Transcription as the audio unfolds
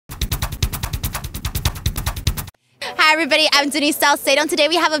Hi everybody, I'm Denise Salcedo. Today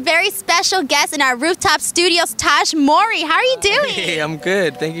we have a very special guest in our rooftop studios, Tahj Mowry. How are you doing? Hey, I'm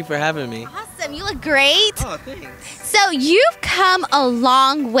good. Thank you for having me. Awesome, you look great. Oh, thanks. So you've come a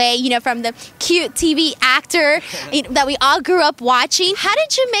long way, from the cute TV actor that we all grew up watching. How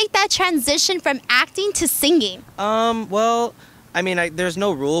did you make that transition from acting to singing? Well, I mean, there's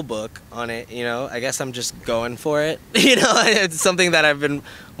no rule book on it, I guess I'm just going for it. It's something that I've been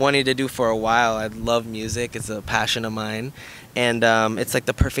wanting to do for a while. I love music. It's a passion of mine. And it's like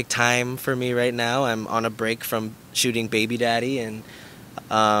the perfect time for me right now. I'm on a break from shooting Baby Daddy. And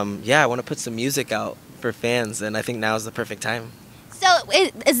yeah, I want to put some music out for fans. And I think now is the perfect time. So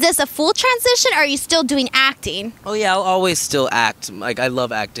is this a full transition, or are you still doing acting? Oh yeah, I'll always still act. Like, I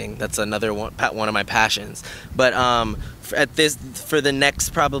love acting. That's another one of my passions. But for the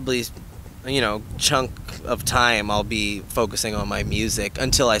next probably, chunk of time, I'll be focusing on my music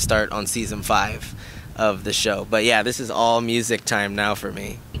until I start on season 5 of the show. But yeah, this is all music time now for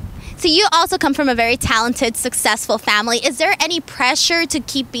me. So you also come from a very talented, successful family. Is there any pressure to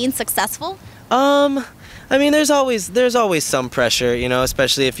keep being successful? I mean, there's always some pressure,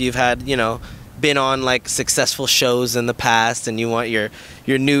 especially if you've had, been on like successful shows in the past and you want your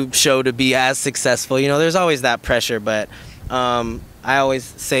new show to be as successful. There's always that pressure, but I always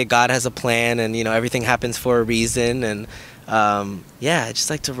say God has a plan, and everything happens for a reason, and yeah, I just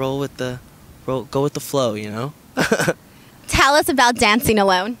like to go with the flow. Tell us about Dancing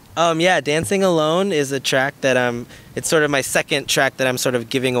Alone. Yeah, Dancing Alone is a track that it's sort of my second track that I'm sort of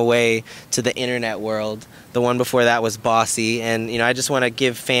giving away to the internet world. The one before that was Bossy, and I just want to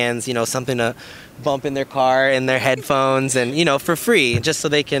give fans, something to bump in their car, in their headphones, and for free, just so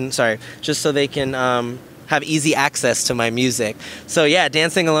they can have easy access to my music. So yeah,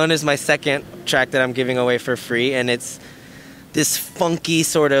 Dancing Alone is my second track that I'm giving away for free, and it's this funky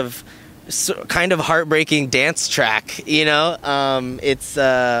sort of kind of heartbreaking dance track. It's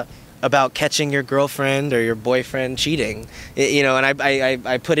about catching your girlfriend or your boyfriend cheating, and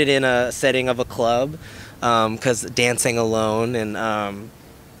I put it in a setting of a club, because Dancing Alone, and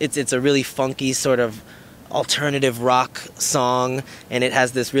it's a really funky sort of alternative rock song, and it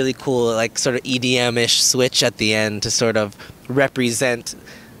has this really cool like sort of EDM-ish switch at the end to sort of represent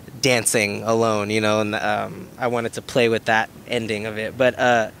dancing alone, and I wanted to play with that ending of it.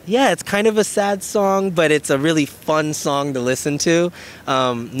 But yeah, it's kind of a sad song, but it's a really fun song to listen to.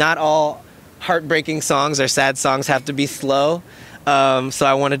 Not all heartbreaking songs or sad songs have to be slow, so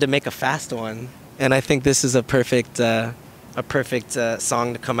I wanted to make a fast one, and I think this is a perfect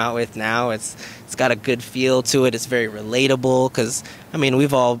song to come out with now. It's got a good feel to it. It's very relatable, because I mean,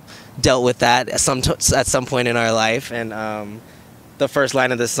 we've all dealt with that at some point in our life, and the first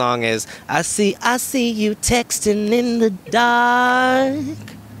line of the song is, I see you texting in the dark.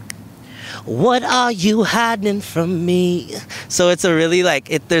 What are you hiding from me? So it's a really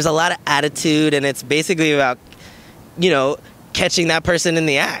there's a lot of attitude, and it's basically about, catching that person in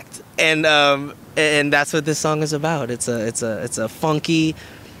the act. And that's what this song is about. It's a funky,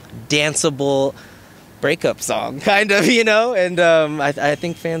 danceable breakup song, kind of, and I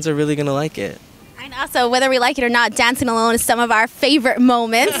think fans are really gonna like it. And also, whether we like it or not, Dancing Alone is some of our favorite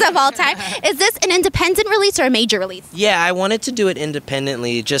moments of all time. Is this an independent release or a major release? Yeah, I wanted to do it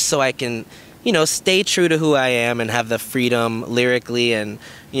independently, just so I can, stay true to who I am and have the freedom lyrically, and,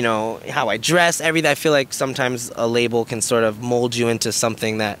 how I dress, everything. I feel like sometimes a label can sort of mold you into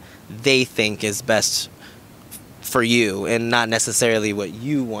something that they think is best for you, and not necessarily what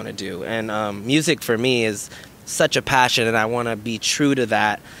you want to do. And music for me is such a passion, and I want to be true to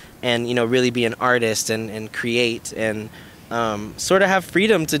that, and really be an artist and create, and sort of have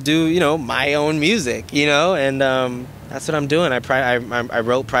freedom to do my own music, and that's what I'm doing. I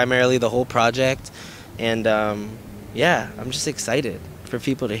wrote primarily the whole project, and yeah, I'm just excited for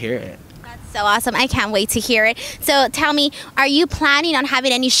people to hear it. That's so awesome. I can't wait to hear it. So tell me, are you planning on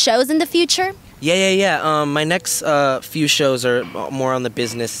having any shows in the future? Yeah. My next few shows are more on the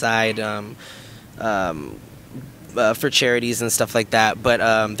business side, for charities and stuff like that,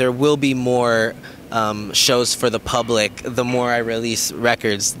 but there will be more shows for the public the more I release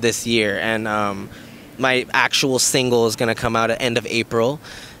records this year. And my actual single is going to come out at end of April,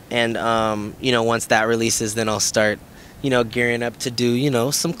 and once that releases, then I'll start gearing up to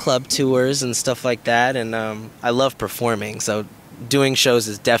do some club tours and stuff like that. And I love performing, so doing shows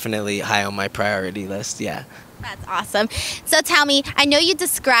is definitely high on my priority list. Yeah. That's awesome. So tell me, I know you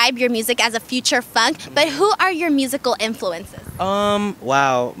describe your music as a future funk, but who are your musical influences?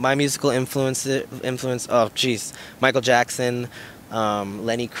 Wow, my musical influence, oh geez, Michael Jackson,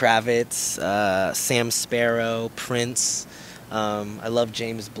 Lenny Kravitz, Sam Sparro, Prince. I love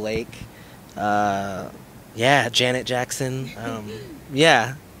James Blake. Yeah, Janet Jackson.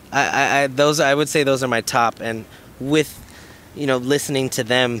 Yeah, I would say those are my top. And with, listening to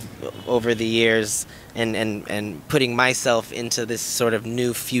them over the years and putting myself into this sort of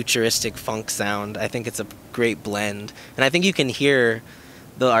new futuristic funk sound, I think it's a great blend. And I think you can hear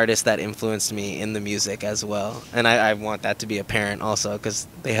the artists that influenced me in the music as well. And I want that to be apparent also, because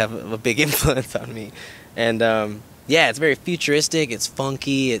they have a big influence on me. And yeah, it's very futuristic, it's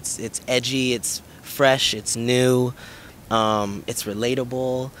funky, it's edgy, it's fresh, it's new, it's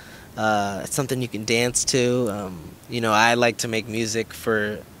relatable, it's something you can dance to. I like to make music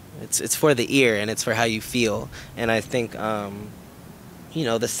for, it's for the ear, and it's for how you feel. And I think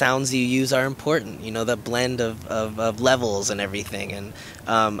the sounds you use are important, the blend of levels and everything. And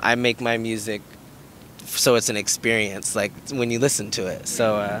I make my music so it's an experience, like when you listen to it.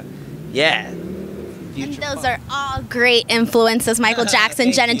 So yeah. And those are all great influences: Michael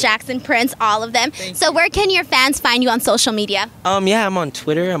Jackson, Janet Jackson, Prince, all of them. So where can your fans find you on social media? Yeah, I'm on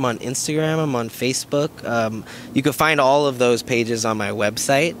Twitter, I'm on Instagram, I'm on Facebook. You can find all of those pages on my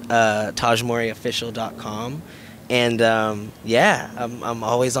website, tahjmowryofficial.com. And yeah, I'm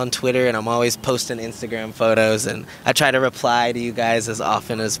always on Twitter, and I'm always posting Instagram photos, and I try to reply to you guys as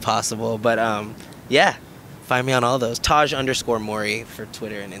often as possible. But yeah, find me on all those. Tahj_Mowry for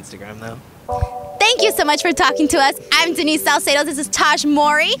Twitter and Instagram, though. Thank you so much for talking to us. I'm Denise Salcedo. This is Tahj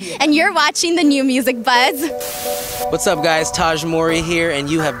Mowry, and you're watching the New Music Buzz. What's up, guys? Tahj Mowry here, and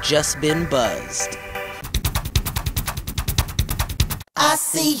you have just been buzzed. I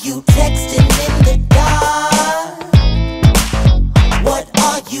see you texting in the dark. What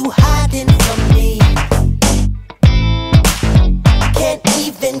are you hiding from me?